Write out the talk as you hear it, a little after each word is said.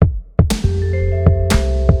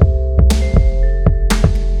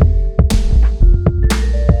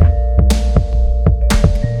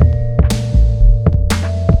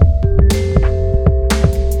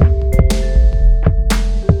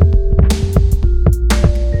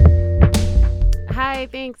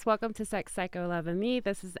Thanks. Welcome to Sex, Psycho, Love, and Me.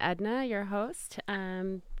 This is Edna, your host.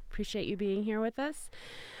 Appreciate you being here with us.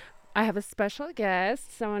 I have a special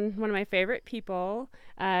guest, one of my favorite people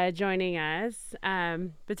joining us.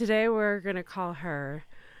 But today we're going to call her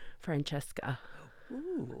Francesca.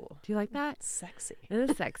 Ooh. Do you like that? Sexy. It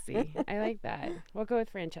is sexy. I like that. We'll go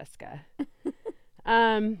with Francesca.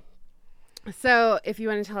 So if you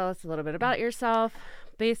want to tell us a little bit about yourself,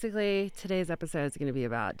 basically today's episode is going to be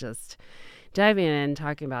about just diving in,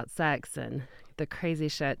 talking about sex and the crazy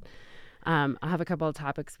shit. I'll have a couple of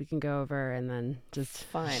topics we can go over and then just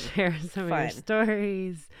share some of your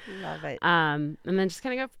stories. Love it. And then just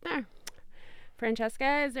kind of go from there.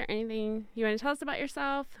 Francesca, is there anything you want to tell us about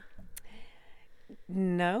yourself?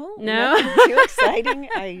 No. No? Too exciting.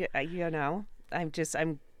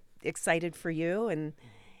 I'm excited for you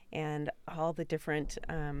and all the different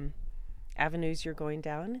avenues you're going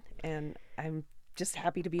down, and I'm just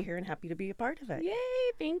happy to be here and happy to be a part of it. Yay,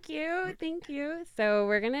 thank you. So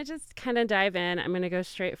we're going to just kind of dive in. I'm going to go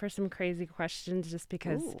straight for some crazy questions just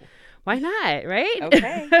because why not, right?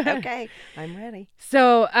 Okay. I'm ready.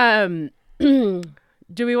 So,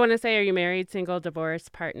 do we want to say, are you married, single,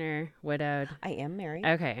 divorced, partner, widowed? I am married.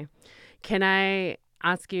 Okay. Can I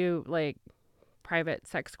ask you like private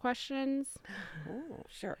sex questions? Oh,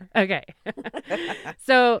 sure. Okay.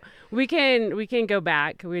 So we can go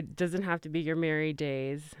back. It doesn't have to be your married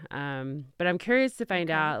days. But I'm curious to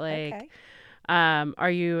find out, like,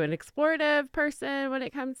 are you an explorative person when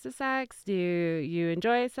it comes to sex? Do you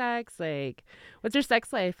enjoy sex? Like, what's your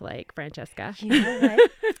sex life like, Francesca? You know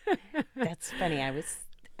what? That's funny. I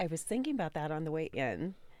was thinking about that on the way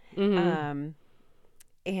in. Mm-hmm.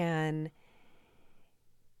 And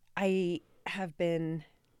I have been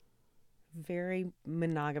very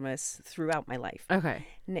monogamous throughout my life. Okay.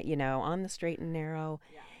 On the straight and narrow,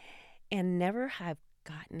 and never have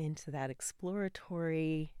gotten into that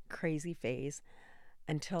exploratory, crazy phase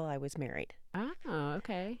until I was married. Oh,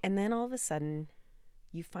 okay. And then all of a sudden,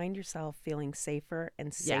 you find yourself feeling safer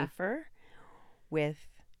and safer with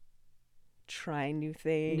trying new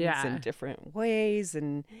things in different ways.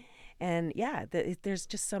 There's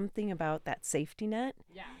just something about that safety net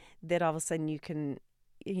that all of a sudden you can,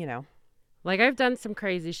 Like, I've done some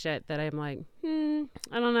crazy shit that I'm like, I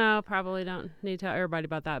don't know, probably don't need to tell everybody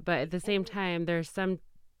about that. But at the same time, there's some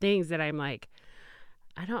things that I'm like,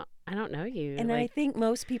 I don't know you. And like, I think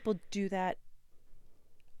most people do that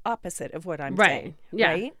opposite of what I'm right. saying.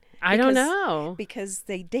 Yeah. Right? I don't know. Because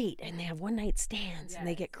they date and they have one night stands and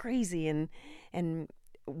they get crazy and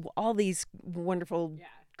all these wonderful,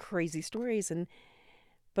 crazy stories.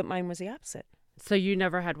 But mine was the opposite. So you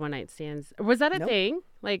never had one night stands. Was that a thing?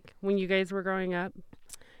 Like when you guys were growing up?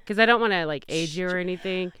 Because I don't want to like age you or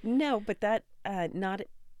anything. No, but that, I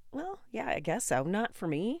guess so. Not for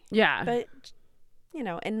me. Yeah. But,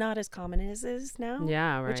 and not as common as it is now.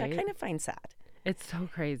 Yeah, right. Which I kind of find sad. It's so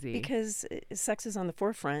crazy. Because sex is on the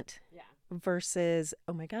forefront versus,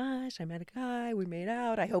 oh my gosh, I met a guy, we made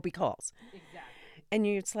out, I hope he calls. Exactly. And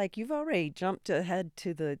it's like you've already jumped ahead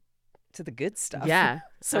to the good stuff. Yeah.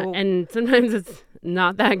 So and sometimes it's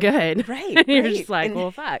not that good. Right. You're just like,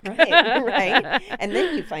 well, fuck. Right. And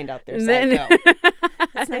then you find out there's psycho.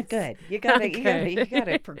 That's not good. You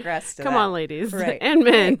gotta progress to Come that. on, ladies. Right. And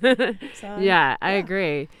men. Right. So, I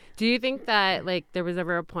agree. Do you think that like there was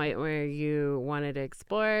ever a point where you wanted to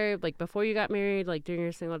explore, like before you got married, like during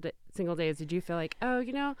your single days, did you feel like,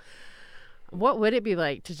 what would it be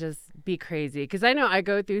like to just be crazy? Because I know I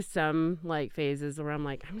go through some like phases where I'm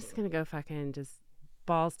like, I'm just going to go fucking just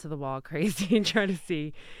balls to the wall crazy and try to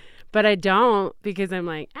see. But I don't, because I'm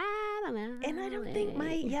like, I don't know. And I don't think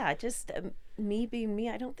me being me,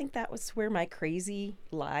 I don't think that was where my crazy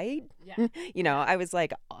lied. Yeah. I was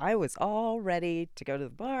like, I was all ready to go to the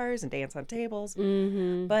bars and dance on tables.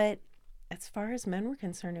 Mm-hmm. But as far as men were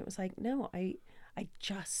concerned, it was like, no, I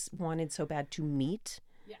just wanted so bad to meet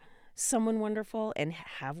someone wonderful and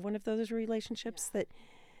have one of those relationships that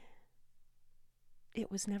it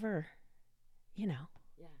was never,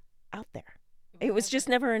 out there. It was just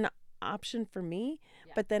never an option for me.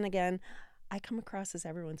 Yeah. But then again, I come across as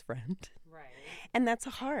everyone's friend. Right. And that's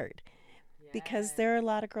hard because there are a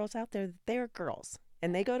lot of girls out there, they're girls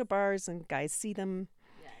and they go to bars and guys see them.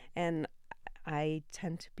 Yeah. And I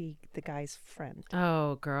tend to be the guy's friend.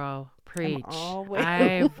 Oh, girl, preach. Always.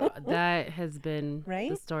 That has been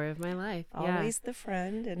right? the story of my life. Always the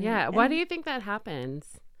friend. Why do you think that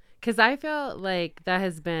happens? Because I feel like that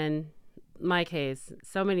has been my case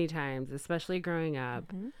so many times, especially growing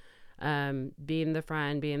up. Mm-hmm. Being the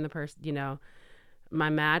friend, being the person, my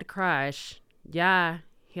mad crush. Yeah,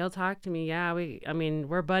 he'll talk to me. Yeah, I mean,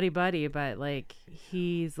 we're buddy, but like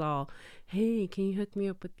he's all, hey, can you hook me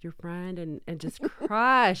up with your friend? And just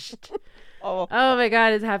crushed. Oh, Oh my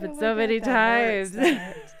God, it's happened oh my so God, many that hurts. times.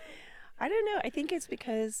 That hurts. I don't know. I think it's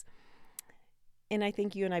because, and I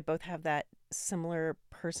think you and I both have that similar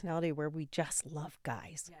personality where we just love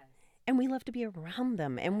guys. Yes. And we love to be around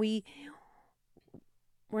them. And we're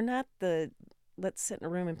not the let's sit in a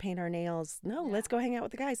room and paint our nails. No, let's go hang out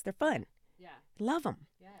with the guys. They're fun. Yeah. Love them.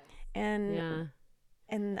 Yes. And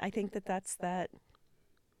and I think that's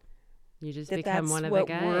you just become one of the what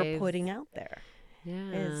guys. we're putting out there.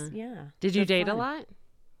 Yeah. Did you date fun. a lot?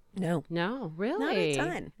 No. No, really? Not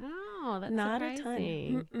a ton. Oh, that's Not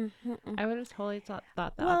surprising. a ton. I would have totally thought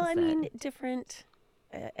the Well, opposite. I mean, different.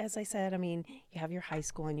 As I said, I mean, you have your high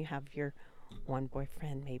school and you have your one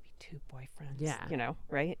boyfriend, maybe two boyfriends. Yeah. You know,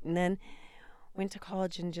 right? And then went to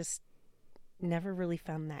college and just never really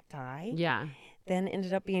found that guy. Yeah. Then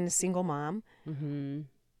ended up being a single mom. Mm-hmm.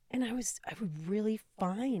 And I was really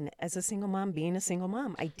fine as a single mom, being a single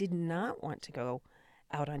mom. I did not want to go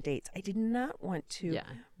out on dates. I did not want to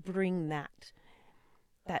bring that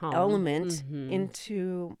Home. element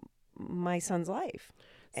into my son's life.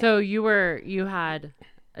 So you had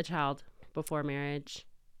a child before marriage,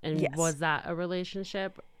 and Yes. was that a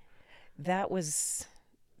relationship? That was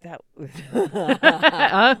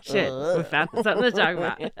Oh shit, we found something to talk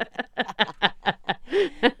about.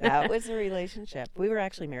 that was a relationship. We were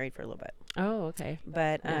actually married for a little bit. Oh, okay.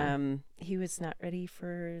 But he was not ready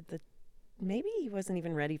for maybe he wasn't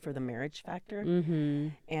even ready for the marriage factor. Mm-hmm.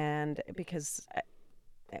 And because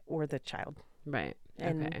or the child. Right.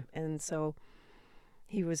 And, okay. And so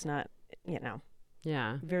he was not,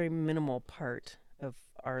 Yeah. very minimal part of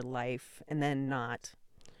our life, and then not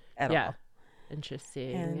at all.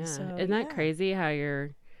 Interesting. And yeah. so, Isn't that crazy how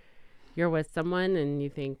you're with someone and you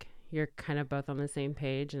think you're kind of both on the same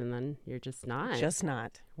page, and then you're just not? Just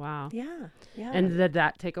not. Wow. Yeah. Yeah. And did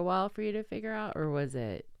that take a while for you to figure out, or was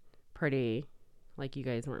it pretty, like you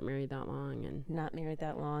guys weren't married that long? And not married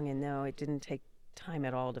that long, and no, it didn't take time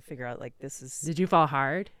at all to figure out, like, this is... Did you fall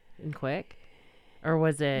hard and quick? Or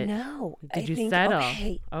was it... No. Did you settle?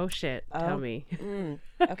 Okay. Oh, shit. Tell me.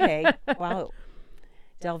 Okay. Wow.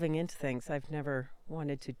 Delving into things, I've never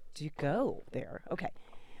wanted to go there. Okay.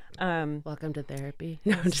 Welcome to therapy.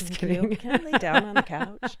 No, I'm just kidding. Can I lay down on the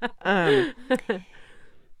couch?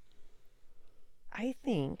 I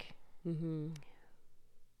think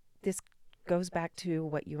this goes back to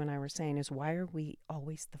what you and I were saying, is why are we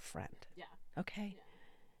always the friend? Yeah. Okay. Yeah.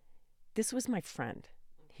 This was my friend.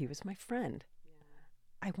 He was my friend.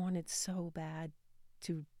 Yeah. I wanted so bad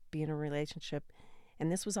to be in a relationship,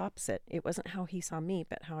 and this was opposite. It wasn't how he saw me,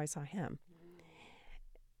 but how I saw him.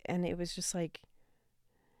 And it was just like,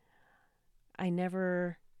 I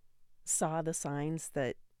never saw the signs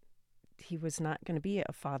that he was not going to be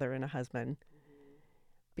a father and a husband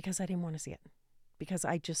because I didn't want to see it. Because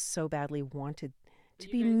I just so badly wanted to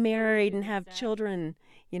be married and have children,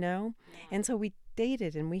 Yeah. And so we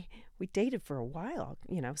dated, and we dated for a while,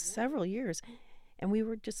 several years. And we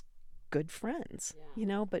were just good friends,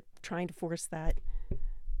 but trying to force that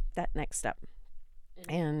next step.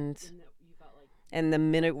 And the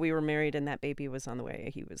minute we were married and that baby was on the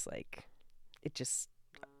way, he was like, it just,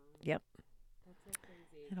 yep. That's so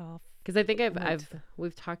crazy. It all. Because I think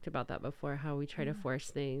we've talked about that before, how we try to force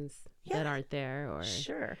things that aren't there, or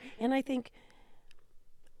sure. And I think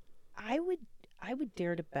I would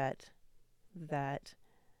dare to bet that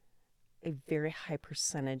a very high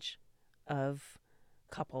percentage of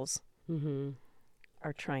couples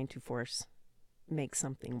are trying to make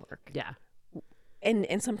something work. Yeah.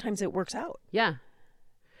 And sometimes it works out. Yeah.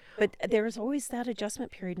 But there's always that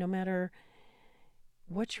adjustment period, no matter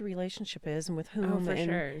what your relationship is and with whom. Oh, for and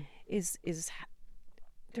sure.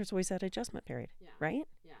 There's always that adjustment period, right?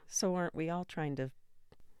 Yeah. So aren't we all trying to?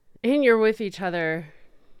 And you're with each other,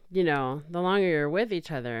 the longer you're with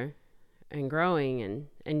each other and growing,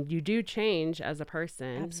 and you do change as a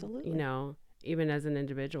person. Absolutely. Even as an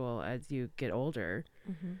individual, as you get older.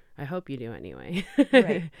 I hope you do anyway.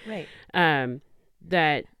 Right.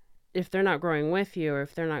 That if they're not growing with you, or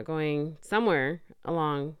if they're not going somewhere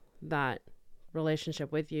along that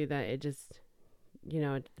relationship with you, that it just,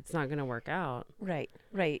 it's not going to work out. Right.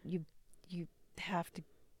 You have to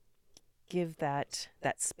give that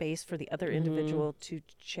space for the other individual to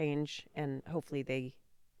change, and hopefully they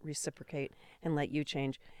reciprocate and let you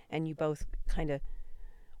change, and you both kind of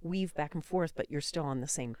weave back and forth, but you're still on the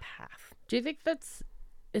same path. Do you think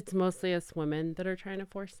it's mostly us women that are trying to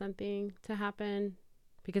force something to happen?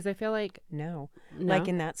 Because I feel like no? Like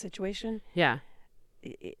in that situation, yeah,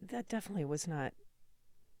 that definitely was not.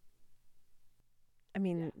 I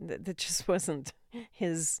mean, that just wasn't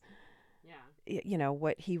his,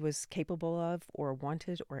 what he was capable of or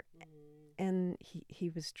wanted, or and he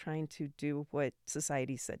was trying to do what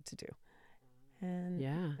society said to do, and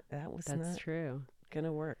that was that's not true.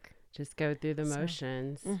 gonna work. Just go through the So,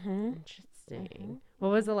 motions. mm-hmm. Interesting. What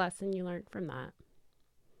was the lesson you learned from that?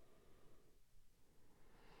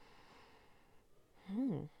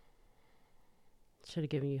 Should have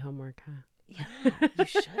given you homework, huh? Yeah, you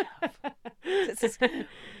should have.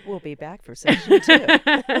 We'll be back for session 2.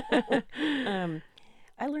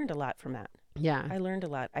 I learned a lot from that. Yeah. I learned a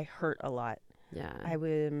lot. I hurt a lot. Yeah. I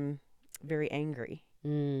was very angry.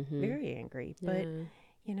 Mm-hmm. Very angry. But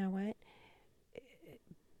you know what?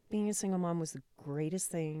 Being a single mom was the greatest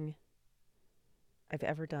thing I've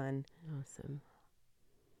ever done. Awesome.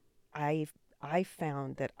 I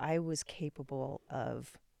found that I was capable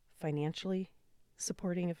of financially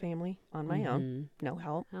supporting a family on my own. No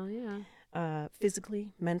help. Hell yeah.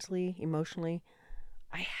 Physically, mentally, emotionally.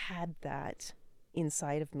 I had that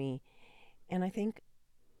inside of me. And I think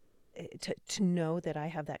to know that I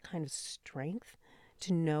have that kind of strength,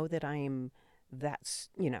 to know that I am that,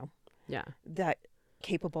 that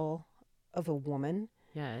capable of a woman.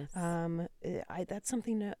 Yes. That's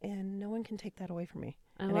something that, and no one can take that away from me.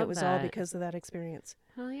 And it was all because of that experience.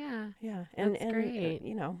 Hell yeah. Yeah. That's great.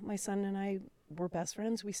 My son and I were best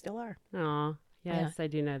friends. We still are. Oh, yes, I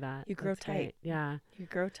do know that. You grow That's tight. Great. Yeah. You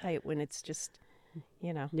grow tight when it's just,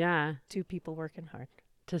 yeah, 2 people working hard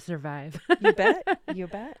to survive. You bet. You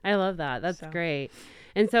bet. I love that. That's great.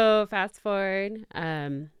 And so fast forward,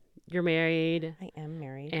 you're married. I am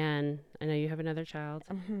married. And I know you have another child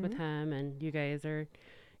with him, and you guys are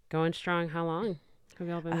going strong. How long have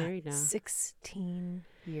y'all been married now? 16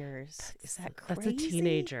 years. Is that crazy? That's a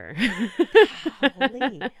teenager.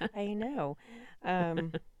 Golly, I know.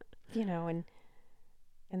 And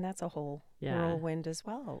that's a whole whirlwind as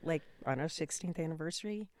well. Like on our 16th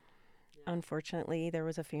anniversary, unfortunately, there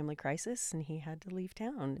was a family crisis and he had to leave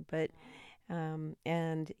town. But,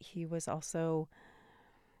 and he was also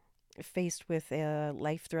faced with a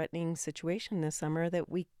life-threatening situation this summer that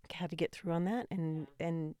we had to get through on that.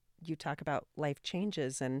 And you talk about life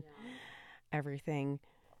changes and everything.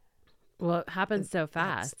 Well, it happens so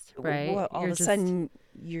fast, right? Well, all of a sudden,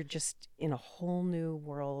 you're just in a whole new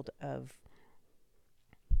world of,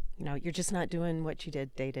 you're just not doing what you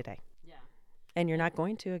did day to day. Yeah. And you're not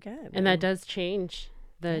going to again. And that does change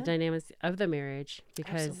the dynamics of the marriage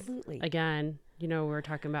because, again, we're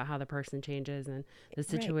talking about how the person changes and the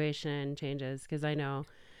situation changes. Because I know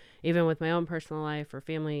even with my own personal life or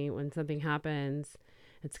family, when something happens,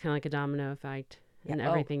 it's kind of like a domino effect. And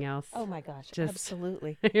everything else. Oh my gosh,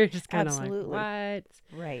 absolutely. You're just kind of like, what?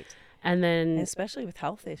 Right. And then... especially with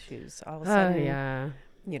health issues, all of a sudden,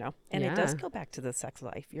 and it does go back to the sex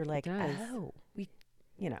life. You're like, Has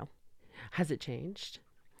it changed?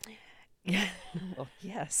 Yeah. Well,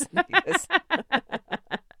 yes.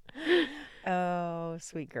 Oh,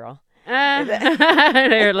 sweet girl.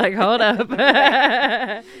 You're like, hold up.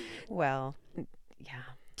 Well, yeah.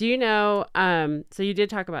 Do you know, so you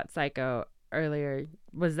did talk about Psycho earlier.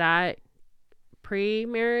 Was that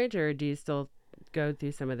pre-marriage or do you still go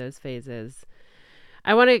through some of those phases?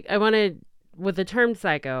 I want to with the term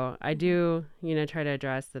psycho, I do, try to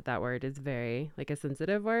address that word is very like a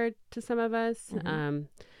sensitive word to some of us.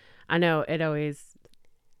 I know it always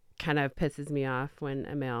kind of pisses me off when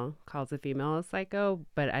a male calls a female a psycho,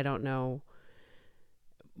 but I don't know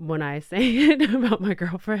when I say it about my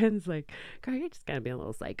girlfriends, like, girl, you're just gonna be a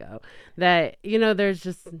little psycho. That, there's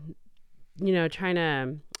just, trying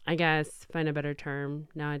to, I guess, find a better term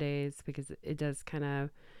nowadays because it does kind of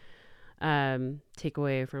take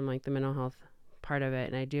away from like the mental health part of it.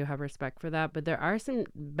 And I do have respect for that. But there are some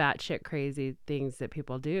batshit crazy things that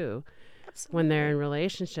people do when they're in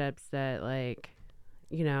relationships that like,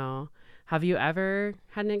 have you ever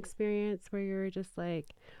had an experience where you were just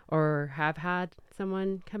like, or have had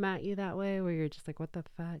someone come at you that way where you're just like, what the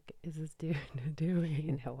fuck is this dude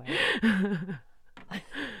doing? No way.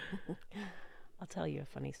 I'll tell you a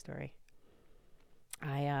funny story.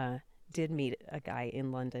 I did meet a guy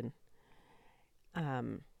in London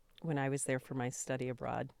when I was there for my study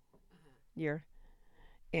abroad year.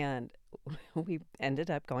 And we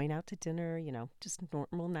ended up going out to dinner, just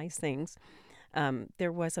normal, nice things.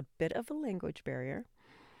 There was a bit of a language barrier.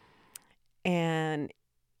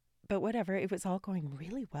 But whatever, it was all going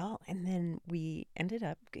really well. And then we ended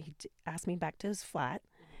up, he asked me back to his flat,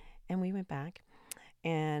 and we went back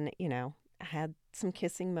and, had some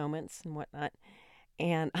kissing moments and whatnot.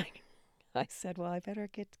 And I said, well, I better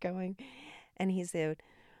get going. And he said,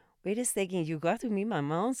 wait a second, you got to meet my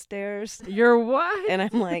mom upstairs. You're what? And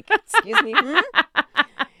I'm like, excuse me?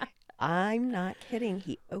 I'm not kidding.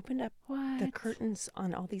 He opened up the What? curtains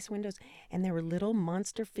on all these windows, and there were little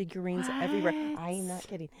monster figurines everywhere. I'm not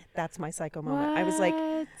kidding. That's my psycho moment. I was like,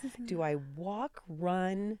 What? do I walk,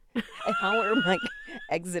 run? How am I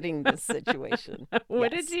exiting this situation?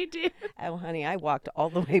 What did Yes. you do? Oh, honey, I walked all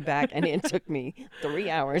the way back, and it took me 3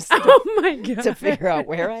 hours Oh my god. to figure out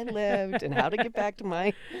where I lived and how to get back to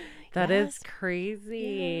my. That is Yes.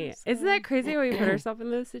 crazy. Yes. Isn't that crazy when we put ourselves in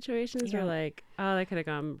those situations? We're Yeah. like, oh, that could have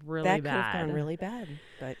gone really That bad. could have gone really bad,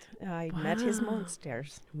 but I met his Wow.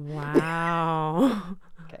 monsters. Wow.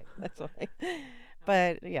 Okay, that's why.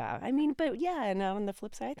 But yeah, I mean, but yeah, and on the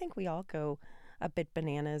flip side, I think we all go a bit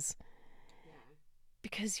bananas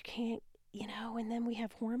because you can't, and then we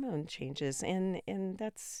have hormone changes, and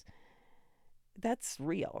that's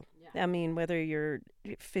real. Yeah. I mean, whether you're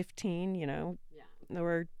 15,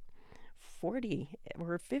 or 40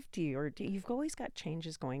 or 50, or you've always got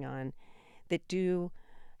changes going on that do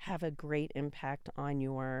have a great impact on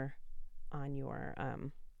your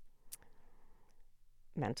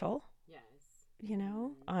mental, Yes.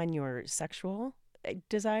 on your sexual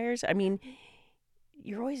desires. I mean,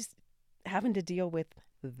 you're always having to deal with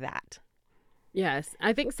that. Yes.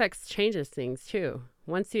 I think sex changes things too.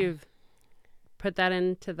 Once you've put that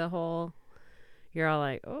into the whole, you're all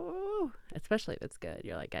like, oh, especially if it's good.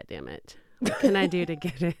 You're like, God damn it. What can I do to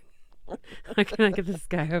get it? How can I get this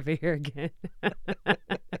guy over here again?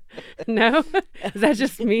 No? Is that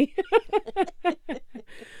just me?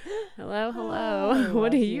 Hello. Oh,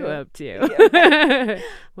 What love are you you. up to?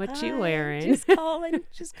 What you I'm wearing?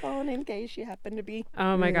 just calling in case you happen to be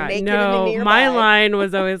Oh my God. naked No, and my nearby. line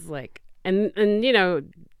was always like, and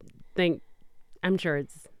think, I'm sure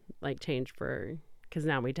it's like changed because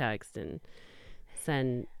now we text and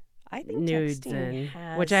send I think nudes,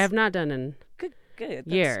 texting which I has have not done in good. That's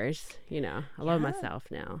years. I love Yeah. myself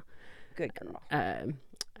now. good, girl.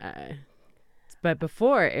 But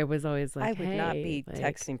before it was always like, I would not hey, be like,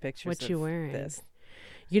 texting pictures what of you wearing? this.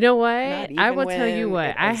 You know what? Not I even will tell you when what.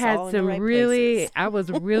 it I was had all in the some right really, places. I was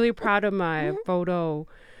really proud of my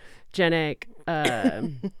photogenic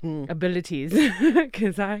abilities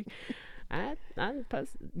because I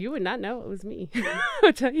you would not know it was me.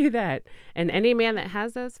 I'll tell you that. And any man that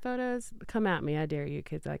has those photos, come at me. I dare you,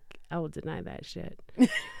 because I will deny that shit. I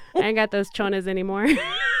ain't got those chonas anymore.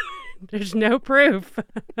 There's no proof.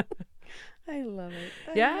 I love it.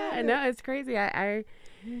 Yeah, no, it's crazy. I'm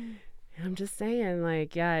just saying,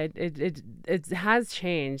 like, yeah, it has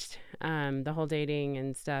changed. The whole dating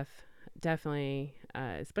and stuff, definitely,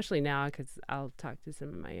 especially now, because I'll talk to some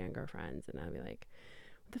of my younger friends and I'll be like,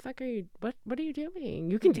 "What the fuck are you? What are you doing?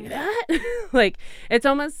 You can do that?" Like, it's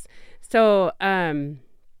almost so.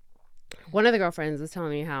 One of the girlfriends was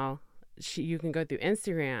telling me how you can go through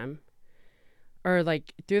Instagram or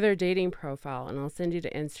like through their dating profile, and I'll send you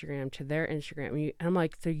to Instagram to their Instagram. And I'm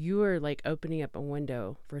like, so you are like opening up a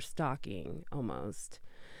window for stalking almost.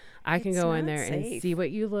 I can It's go in not there and safe. see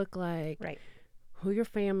what you look like, Right. who your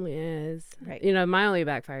family is. Right. My only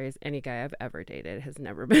backfire is any guy I've ever dated has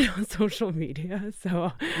never been on social media,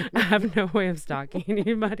 so I have no way of stalking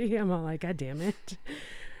anybody. I'm all like, God damn it.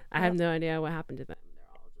 I have no idea what happened to them.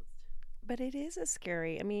 But it is a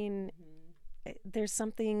scary. I mean, there's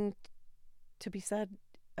something to be said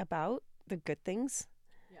about the good things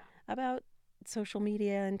about social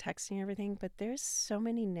media and texting and everything, but there's so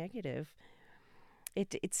many negative.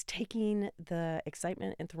 It's taking the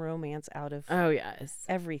excitement and the romance out of Oh, yes.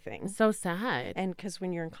 everything. It's so sad. And because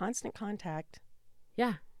when you're in constant contact,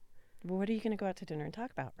 Yeah. what are you going to go out to dinner and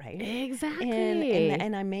talk about, right? Exactly.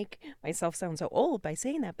 And I make myself sound so old by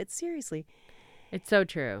saying that, but seriously, It's so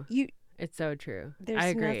true. you It's so true. there's I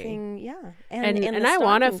agree. nothing, yeah. And the I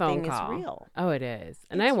want a stalking phone thing call. is real. Oh, it is.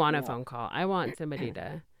 And I It's want a real. phone call. I want somebody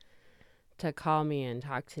to call me and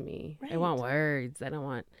talk to me. I Right. want words. I don't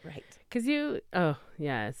want Right. because oh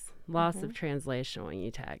yes, loss of translation when you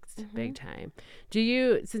text, Mm-hmm. big time. Do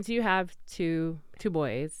you, since you have two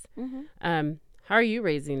boys, Mm-hmm. how are you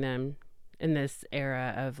raising them in this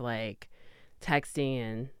era of like texting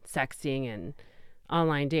and sexting and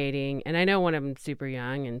online dating? And I know one of them's super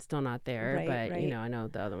young and still not there, Right, but right. I know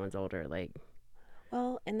the other one's older. Like,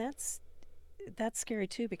 Well, and that's scary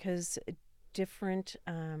too, because different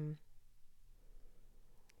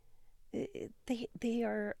they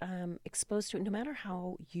are exposed to it. No matter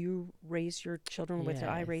how you raise your children, with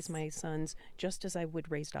I raise yes. my sons just as I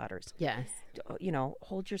would raise daughters. Yes.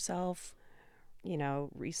 Hold yourself,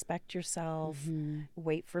 respect yourself, Mhm.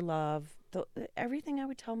 wait for love, everything I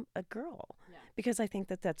would tell a girl. Because I think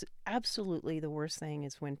that's absolutely the worst thing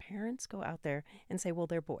is when parents go out there and say, well,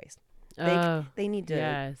 they're boys. They need to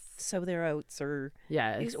Yes. sow their oats, or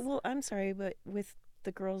Yes. well, I'm sorry, but with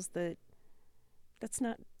the girls that that's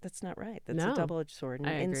not right. That's a No, double-edged sword.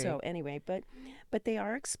 I And so agree. anyway, but they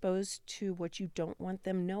are exposed to what you don't want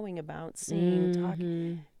them knowing about, seeing, talking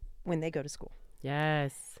Mm-hmm. when they go to school.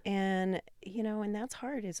 Yes. And and that's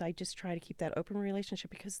hard. Is I just try to keep that open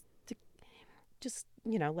relationship because just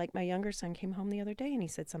like my younger son came home the other day and he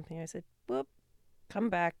said something. I said, "Whoop, come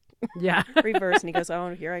back." Yeah. Reverse. And he goes, "Oh,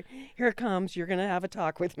 here it comes. You're gonna have a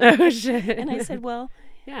talk with me." Oh shit. And I said, "Well,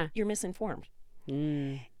 Yeah. you're misinformed."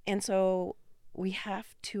 Mm. And so we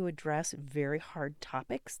have to address very hard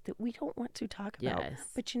topics that we don't want to talk about. Yes.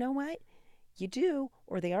 But you know what? You do,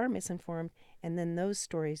 or they are misinformed, and then those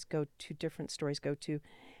stories go to different stories go to,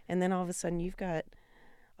 and then all of a sudden you've got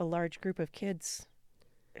a large group of kids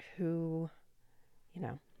who, you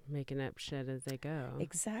know, Making up shit as they go.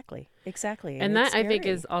 exactly, And it's that I think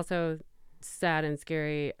scary. is also sad and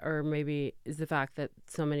scary, or maybe is the fact that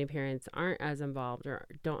so many parents aren't as involved or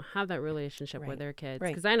don't have that relationship with Right, their kids. right.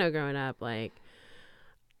 Because I know growing up, like,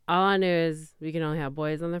 all I knew is we can only have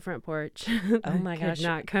boys on the front porch. Oh my Could gosh,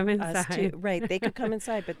 not come us too. inside. Right, they could come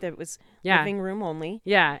inside, but there was Yeah. living room only,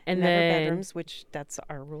 Yeah. And never then, bedrooms, which that's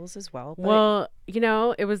our rules as well. But well,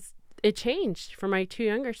 it changed for my two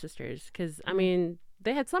younger sisters. Because, I mean,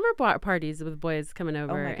 they had summer parties with boys coming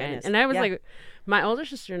over. oh my goodness, and I was yeah. like, my older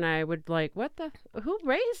sister and I would like, who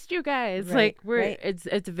raised you guys? Right, Like, right.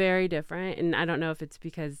 it's very different. And I don't know if it's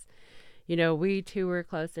because, we two were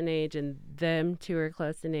close in age and them two were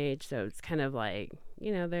close in age. So it's kind of like,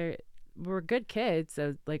 we're good kids.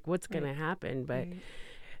 So like, what's going to happen? But Right.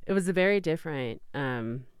 it was a very different,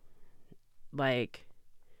 like,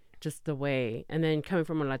 just the way. And then coming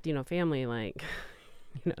from a Latino family, like,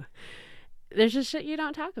 there's just shit you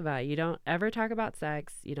don't talk about. You don't ever talk about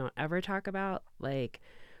sex. You don't ever talk about like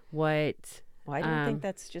what. Well, I don't think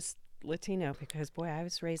that's just Latino, because boy, I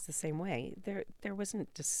was raised the same way. There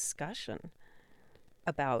wasn't discussion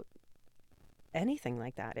about anything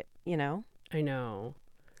like that. I know.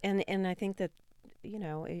 And I think that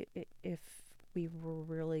if we were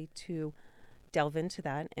really to delve into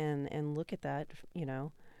that and look at that,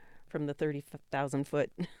 from the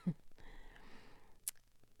 30,000-foot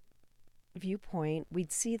viewpoint,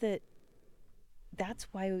 we'd see that that's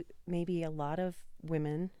why maybe a lot of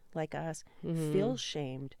women like us feel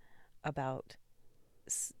shamed about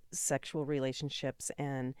sexual relationships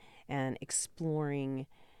and exploring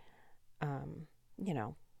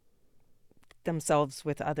themselves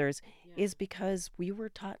with others, is because we were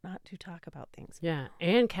taught not to talk about things. Yeah,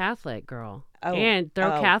 and Catholic girl. Oh, and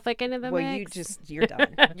throw Catholic into the well, mix. you're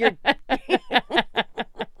done. You're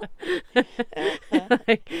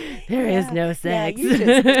like, there is no sex.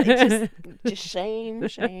 Yeah, just shame.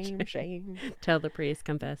 Tell the priest,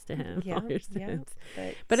 confess to him all your sins.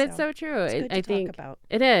 But it's so true. It's good to I talk think about.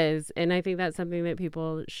 it is, and I think that's something that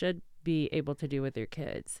people should be able to do with their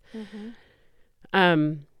kids.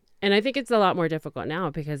 And I think it's a lot more difficult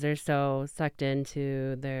now because they're so sucked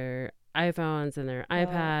into their iPhones and their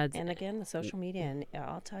iPads. And again, the social media, and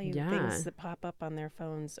I'll tell you, things that pop up on their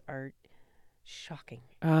phones are shocking.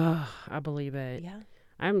 Oh, I believe it. Yeah.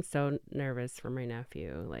 I'm so nervous for my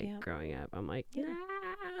nephew, growing up. I'm like, no.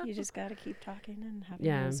 You just got to keep talking and having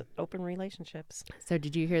those open relationships. So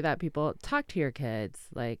did you hear that? People talk to your kids,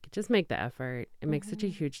 like, just make the effort. It makes such a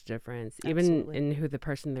huge difference, even in who the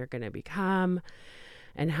person they're going to become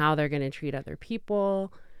and how they're going to treat other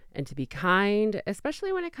people, and to be kind,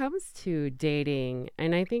 especially when it comes to dating.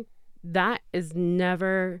 And I think that is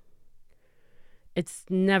it's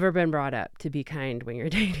never been brought up, to be kind when you're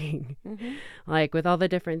dating. Like, with all the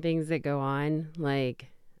different things that go on, like,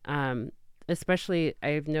 especially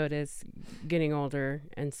I've noticed getting older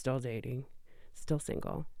and still dating, still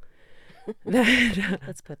single.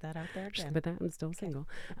 Let's put that out there again. But I'm still single.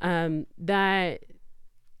 That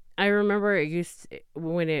I remember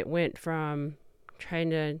when it went from trying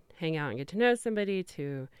to hang out and get to know somebody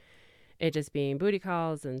to it just being booty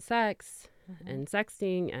calls and sex and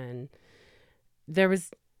sexting, and there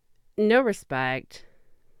was no respect.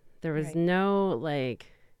 There was no,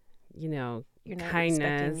 like, you're not kindness.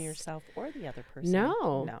 respecting yourself or the other person.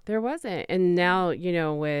 No, there wasn't. And now,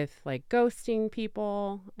 with like ghosting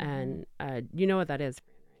people and you know what that is.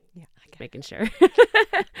 Yeah, making sure.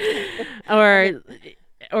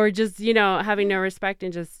 or just, having no respect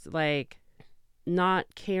and just like not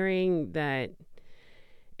caring that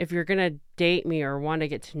if you're going to date me or want to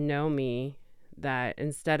get to know me, that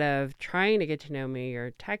instead of trying to get to know me,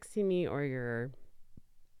 you're texting me, or you're,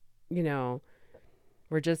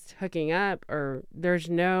 we're just hooking up, or there's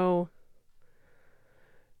no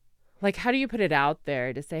like, how do you put it out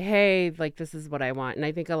there to say, hey, like, this is what I want? And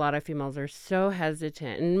I think a lot of females are so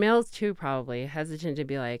hesitant, and males too, probably hesitant to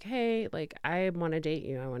be like, hey, like, I want to date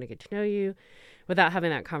you. I want to get to know you, without having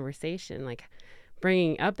that conversation. Like,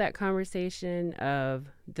 bringing up that conversation of,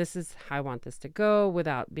 this is how I want this to go,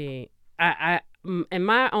 without being, in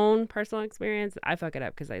my own personal experience, I fuck it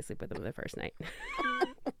up because I sleep with them the first night.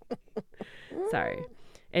 Sorry.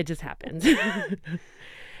 It just happens.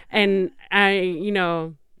 And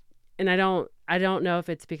and I don't know if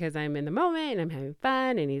it's because I'm in the moment and I'm having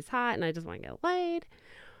fun and he's hot and I just want to get laid,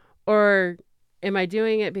 or am I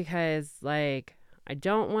doing it because, like, I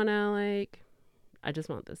don't want to, like, I just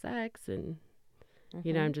want the sex, and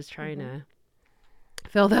I'm just trying to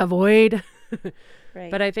fill that void.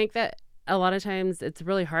 Right. But I think that a lot of times it's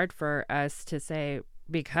really hard for us to say,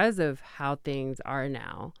 because of how things are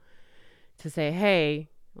now, to say, hey,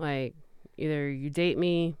 like, either you date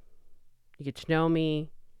me, you get to know me,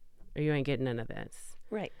 or you ain't getting none of this.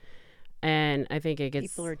 Right. And I think it gets...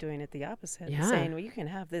 People are doing it the opposite. Yeah. Saying, well, you can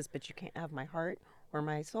have this, but you can't have my heart or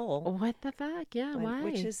my soul. What the fuck? Yeah, why?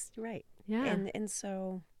 Which is right. Yeah. And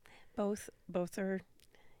so both are,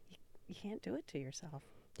 you can't do it to yourself.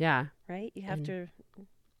 Yeah. Right? You have to...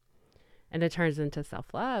 And it turns into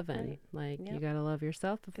self-love, and right. you got to love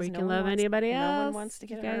yourself before you no can love anybody else. No one wants to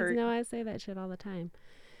get hurt. hurt. You guys know I say that shit all the time.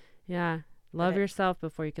 Yeah. Love yourself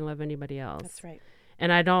before you can love anybody else. That's right.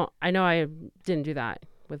 And I know I didn't do that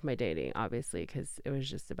with my dating, obviously, because it was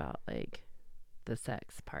just about, like, the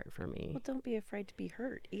sex part for me. Well, don't be afraid to be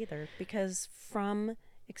hurt either, because from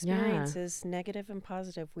experiences, negative and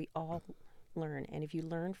positive, we all learn. And if you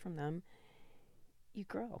learn from them, you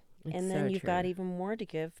grow. And then you've got even more to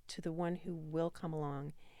give to the one who will come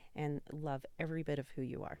along and love every bit of who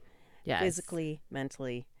you are. Yes. Physically,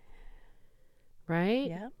 mentally. Right?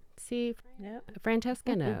 Yeah. See,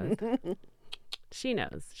 Francesca knows. She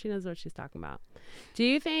knows. She knows what she's talking about. Do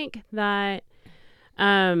you think that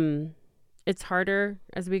it's harder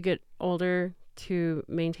as we get older to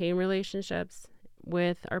maintain relationships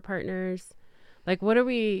with our partners? Like, what are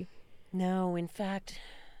we... No, in fact,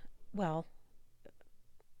 well...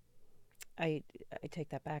 I take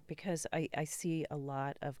that back, because I see a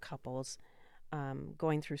lot of couples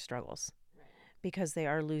going through struggles, because they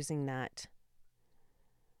are losing the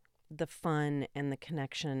fun and the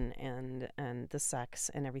connection and the sex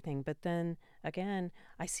and everything. But then again,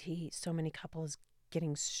 I see so many couples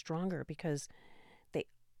getting stronger because they,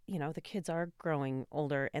 the kids are growing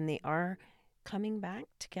older and they are coming back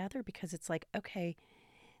together, because it's like, okay,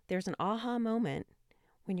 there's an aha moment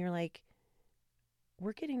when you're like,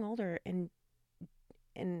 we're getting older, and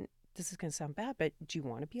this is going to sound bad, but do you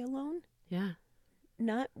want to be alone? Yeah.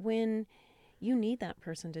 Not when you need that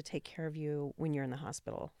person to take care of you when you're in the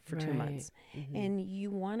hospital for 2 months. Mm-hmm. And you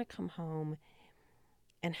want to come home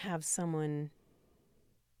and have someone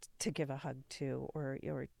to give a hug to, or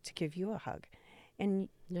to give you a hug. And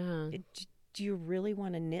do you really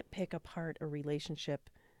want to nitpick apart a relationship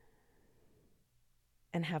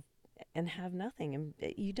and have nothing? And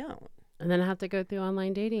you don't. And then I have to go through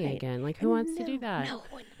online dating again. Like, who wants to do that? No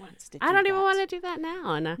one wants to do that. I don't even want to do that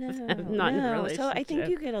now. And I'm not in a relationship. So I think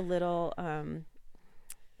you get a little,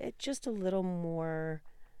 just a little more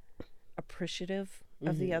appreciative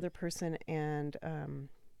of the other person, and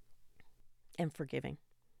forgiving.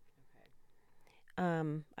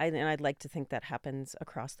 I'd like to think that happens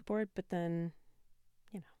across the board, but then,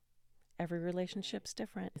 every relationship's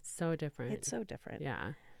different. It's so different. It's so different.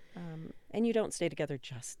 Yeah. And you don't stay together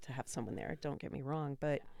just to have someone there. Don't get me wrong,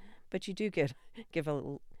 but you do give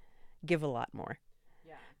a lot more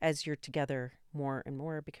as you're together more and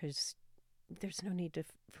more, because there's no need to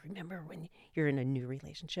remember when you're in a new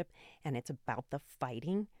relationship and it's about the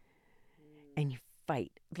fighting, and you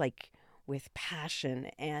fight like with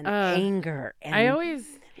passion and anger. And I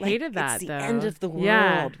always hated that. It's the though. end of the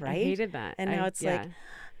world, right? I hated that. And now it's like,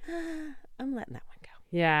 I'm letting that one go.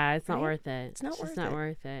 Yeah, it's not worth it. It's not worth it. Not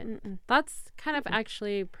worth it. Mm-mm. That's kind of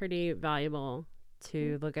actually pretty valuable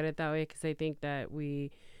to look at it that way, because I think that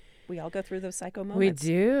we all go through those psycho moments. We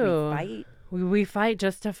do. We fight. We fight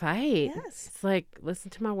just to fight. Yes. It's like,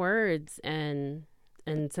 listen to my words, and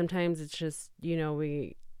sometimes it's just,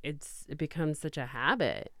 it becomes such a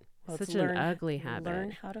habit. Well, such an ugly habit.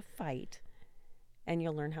 Learn how to fight, and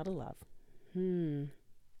you'll learn how to love.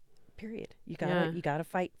 Period. You gotta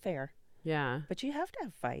fight fair. Yeah. But you have to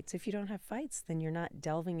have fights. If you don't have fights, then you're not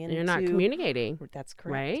delving into... You're not communicating. That's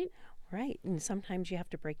correct. Right? Right. And sometimes you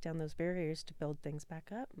have to break down those barriers to build things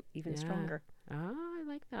back up even stronger. Oh, I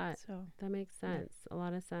like that. So that makes sense. A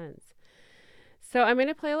lot of sense. So I'm going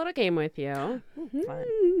to play a little game with you.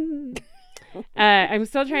 Fun. I'm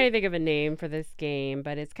still trying to think of a name for this game,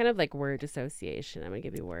 but it's kind of like word association. I'm gonna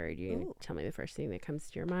give you a word. You can Ooh. tell me the first thing that comes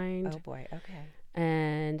to your mind. Oh boy. Okay.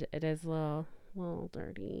 And it is a little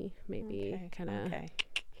dirty, maybe Okay. kind of Okay.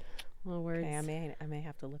 little words. Okay. I may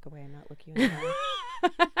have to look away and not look you in the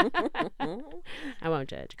eye. I won't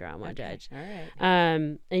judge, girl. I won't judge. All right.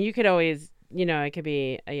 And you could always, it could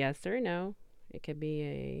be a yes or a no. It could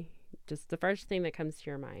be just the first thing that comes to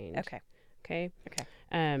your mind. Okay. Okay. Okay.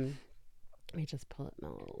 Let me just pull up my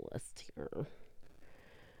little list here. I'm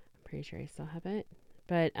pretty sure I still have it.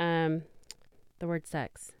 But the word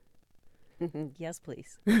sex. Yes,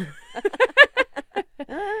 please.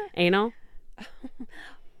 Anal.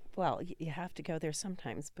 Well, you have to go there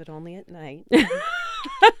sometimes, but only at night.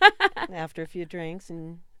 After a few drinks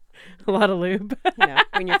and A lot of lube.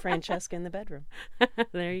 when you're Francesca in the bedroom.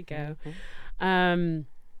 There you go. Mm-hmm.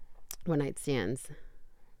 One night stands.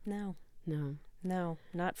 No,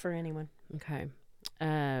 not for anyone. Okay.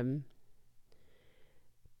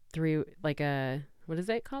 What is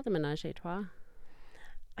it called? A menage a trois?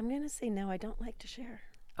 I'm gonna say no. I don't like to share.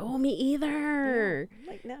 Oh, me either. Yeah,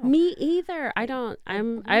 like no. Me either. I don't.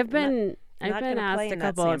 I've been not gonna asked play a in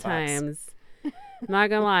that couple of sandbox. times. I'm not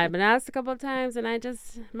gonna lie. I've been asked a couple of times, and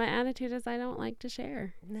my attitude is I don't like to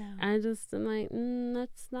share. No, I'm like,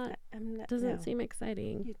 that's not. I'm not. Doesn't no. seem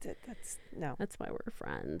exciting. You did. That's no. That's why we're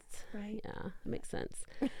friends. Right. Yeah, that makes sense.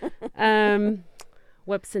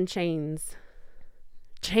 Whips and chains.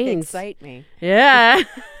 Chains Excite me. Yeah.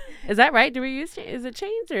 Is that right? Do we use is it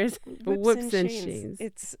chains or is it Whips and chains?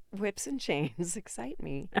 It's whips and chains excite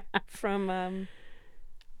me. From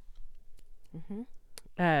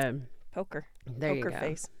poker. There you Poker go.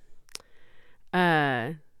 face.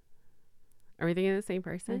 Are we thinking of the same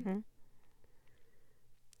person? Mm-hmm.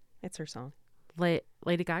 It's her song.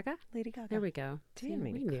 Lady Gaga? Lady Gaga. There we go. Damn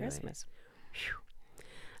we me, knew Christmas.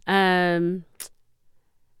 it.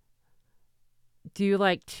 Do you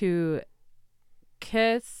like to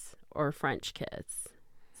kiss or French kiss?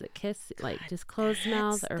 Is it kiss like just closed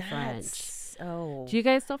mouth or French? Oh. Do you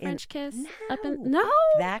guys still French kiss? No.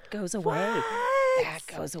 That goes away. What? That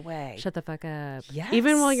goes away. Shut the fuck up. Yes.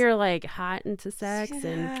 Even while you're like hot into sex and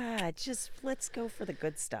yeah, just let's go for the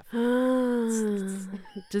good stuff.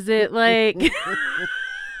 does it like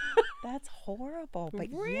That's horrible, but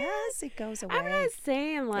Really? yes, it goes away. I'm not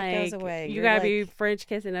saying like goes away. you You're gotta like- be French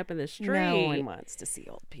kissing up in the street. No one wants to see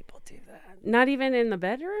old people do that. Not even in the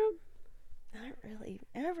bedroom? Not really.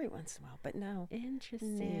 Every once in a while, but no.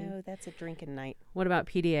 Interesting. No, that's a drinking night. What about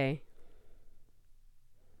PDA?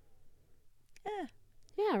 Eh,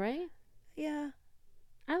 Yeah, right? yeah.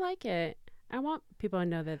 I like it. I want people to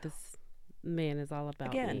know that this man is all about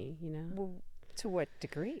Again, me, Well, to what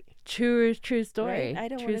degree? True story. Right? I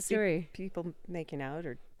don't True want to see story. people making out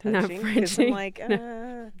or Not touching. 'Cause I'm Frenching. like,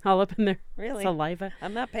 All up in their really? saliva.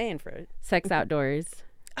 I'm not paying for it. Sex outdoors.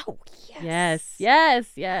 Oh, yes. Yes.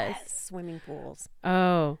 Swimming pools.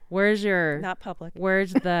 Oh, where's your Not public.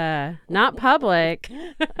 where's the not public?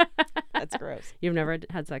 That's gross. You've never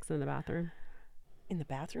had sex in the bathroom? In the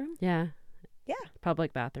bathroom? Yeah. Yeah.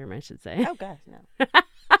 Public bathroom, I should say. Oh, God, no.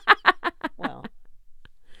 Well,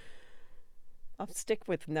 I'll stick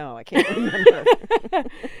with no. I can't remember.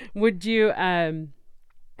 Would you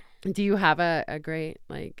do you have a great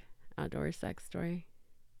like outdoor sex story?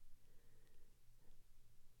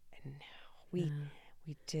 No,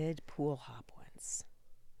 we did pool hop once.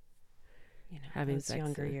 Having those sex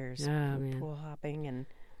younger in- years. Oh, man. Pool hopping and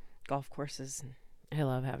golf courses. And I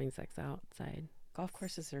love having sex outside. golf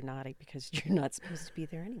courses are naughty because you're not supposed to be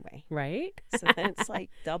there anyway. Right? So then it's like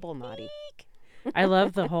double naughty. I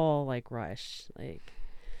love the whole like rush. Like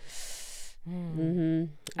Mm.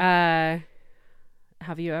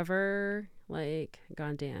 have you ever like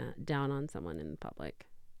gone down on someone in public?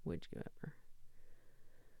 Would you ever?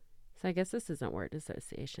 So I guess this isn't word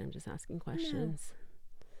association. I'm just asking questions.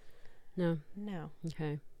 No. No.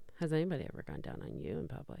 Okay. Has anybody ever gone down on you in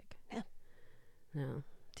public? No. No.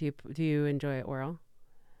 Do you enjoy oral?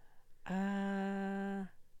 Not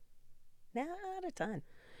a ton.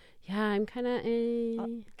 Yeah, I'm kind of.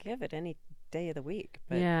 I'll give it any day of the week,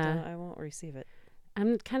 but Yeah. I won't receive it.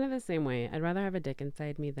 I'm kind of the same way. I'd rather have a dick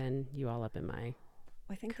inside me than you all up in my.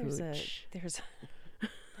 I think Cooch.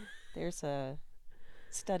 there's a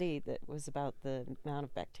study that was about the amount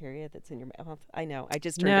of bacteria that's in your mouth. I know. I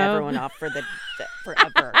just turned No. everyone off for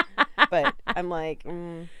forever. But I'm like,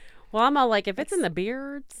 Well, I'm all like, if it's in the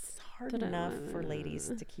beards, it's hard Ta-da. enough for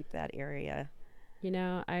ladies to keep that area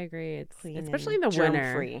I agree. It's clean, especially in and the winter.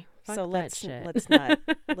 germ-free. Fuck So that shit.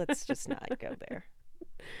 let's just not go there.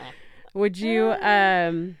 Would you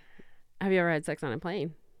have you ever had sex on a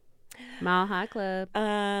plane? Mile High Club.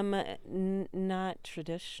 Not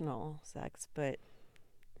traditional sex, but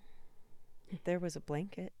there was a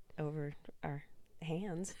blanket over our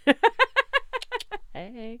hands.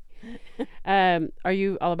 Hey. Are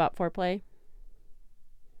you all about foreplay?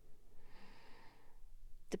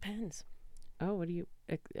 Depends. Oh, what do you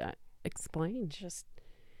explain? Just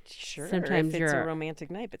sure. Sometimes if it's you're a romantic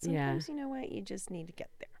night, but sometimes you know what, you just need to get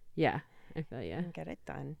there. Yeah, I feel you. And get it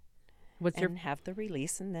done. What's and have the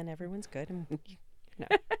release, and then everyone's good. And Do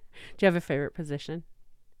you have a favorite position?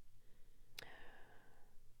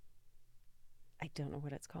 I don't know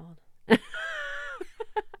what it's called.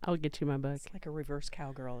 I'll get you my book. It's like a reverse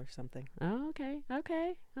cowgirl or something. Oh, okay.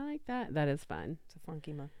 I like that. That is fun. It's a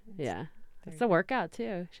funky one. Yeah. It's a workout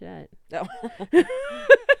too. Shit. Oh.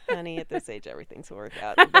 Honey, at this age, everything's a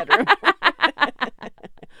workout in the bedroom.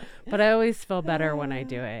 But I always feel better when I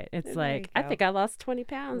do it. It's like, I think I lost 20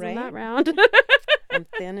 pounds in that round. I'm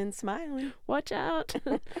thin and smiling. Watch out.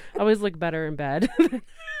 I always look better in bed.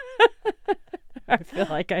 I feel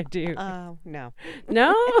like I do. Oh, no.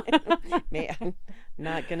 No? I'm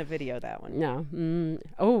not going to video that one. No.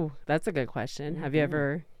 Oh, that's a good question. Have you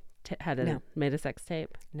ever made a sex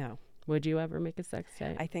tape? No. Would you ever make a sex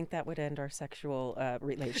tape? I think that would end our sexual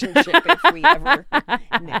relationship if we ever.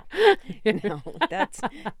 No,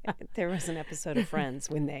 there was an episode of Friends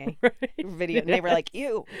when they videoed, and they were like,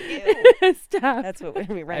 "Ew, stop." That's what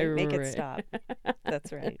we right. Make it stop.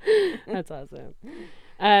 That's right. That's awesome.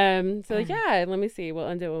 So yeah, let me see. We'll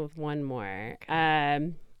end it with one more.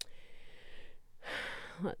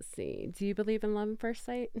 Let's see. Do you believe in love at first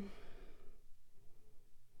sight?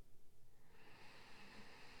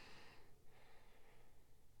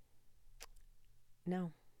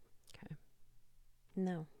 No. Okay.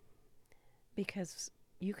 No. Because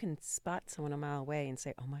you can spot someone a mile away and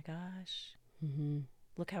say, "Oh my gosh,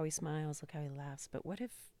 look how he smiles, look how he laughs." But what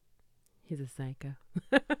if he's a psycho?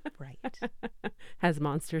 Right. Has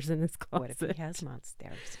monsters in his closet. What if he has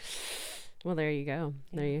monsters? Well, there you go.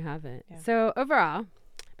 Yeah. There you have it. Yeah. So overall,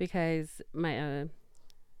 because my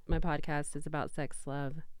podcast is about sex,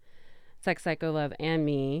 psycho love, and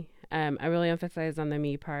me, I really emphasize on the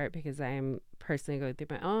me part because I'm personally going through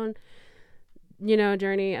my own,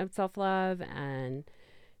 journey of self-love and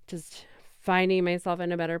just finding myself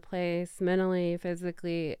in a better place mentally,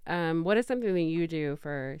 physically. What is something that you do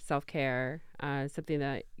for self-care? Something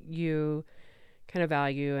that you kind of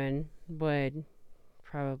value and would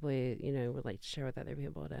probably, would like to share with other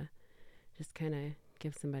people to just kind of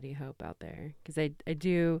give somebody hope out there. Because I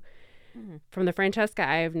do, from the Francesca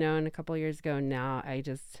I've known a couple years ago now, I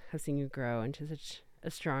just have seen you grow into such a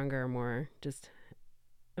stronger, more just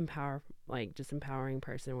empowering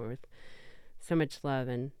person with so much love,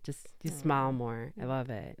 and just you smile more. I love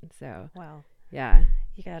it. So wow. Yeah.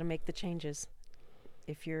 You got to make the changes.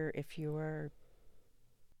 If you're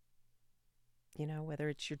whether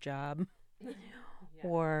it's your job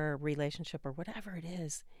or relationship or whatever it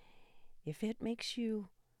is, if it makes you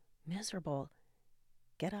miserable,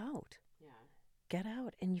 get out. Yeah. Get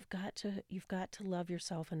out, and you've got to love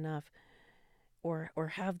yourself enough, or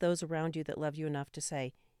have those around you that love you enough to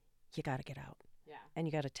say, you got to get out. Yeah. And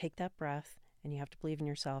you got to take that breath, and you have to believe in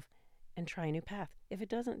yourself and try a new path. If it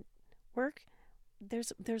doesn't work,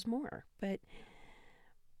 there's more. But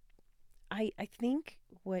I think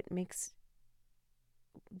what makes,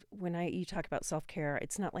 when you talk about self-care,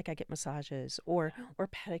 it's not like I get massages or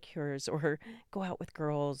pedicures or go out with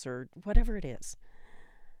girls or whatever it is.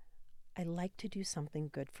 I like to do something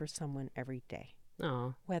good for someone every day.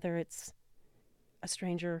 Oh. Whether it's a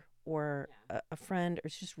stranger or a friend, or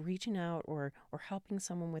it's just reaching out or helping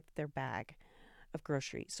someone with their bag of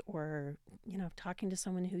groceries, or talking to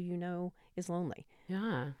someone who is lonely.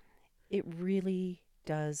 Yeah. It really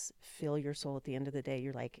does fill your soul at the end of the day.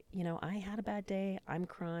 You're like, I had a bad day. I'm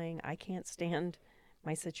crying. I can't stand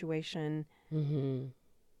my situation. Mm-hmm.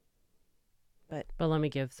 But let me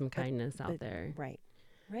give some kindness out there. Right.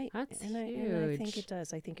 That's huge. And I think it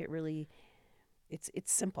does. I think it really, it's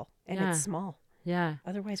simple and it's small. Yeah.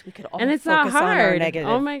 Otherwise, we could all and it's focus not hard. on our negative.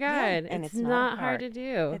 Oh my God. Yeah. And it's not hard to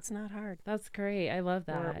do. It's not hard. That's great. I love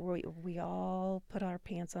that. We all put our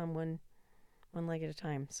pants on one leg at a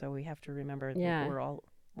time. So we have to remember that we're all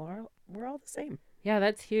the same. Yeah,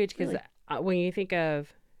 that's huge. Because really. When you think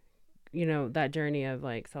of, that journey of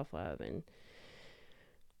like self-love, and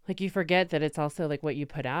like you forget that it's also like what you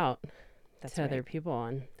put out to other people,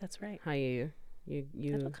 and that's right. How you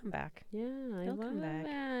it'll come back. Yeah, I love come back.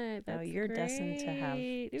 that. That's you're great. destined to have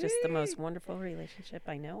just the most wonderful relationship.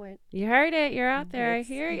 I know it. You heard it. You're out there. I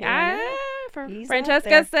hear you. He's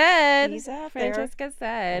Francesca said. He's out Francesca there.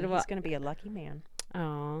 said. He's going to be a lucky man.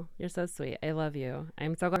 Oh, you're so sweet. I love you.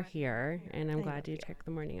 I'm so glad you're here, and I'm I glad love you you. took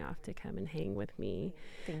the morning off to come and hang with me.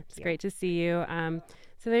 Thank It's you. great to see you.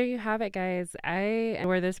 So there you have it, guys. I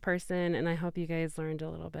adore this person, and I hope you guys learned a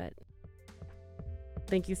little bit.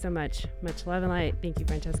 Thank you so much. Much love and light. Thank you,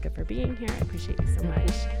 Francesca, for being here. I appreciate you so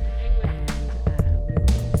much.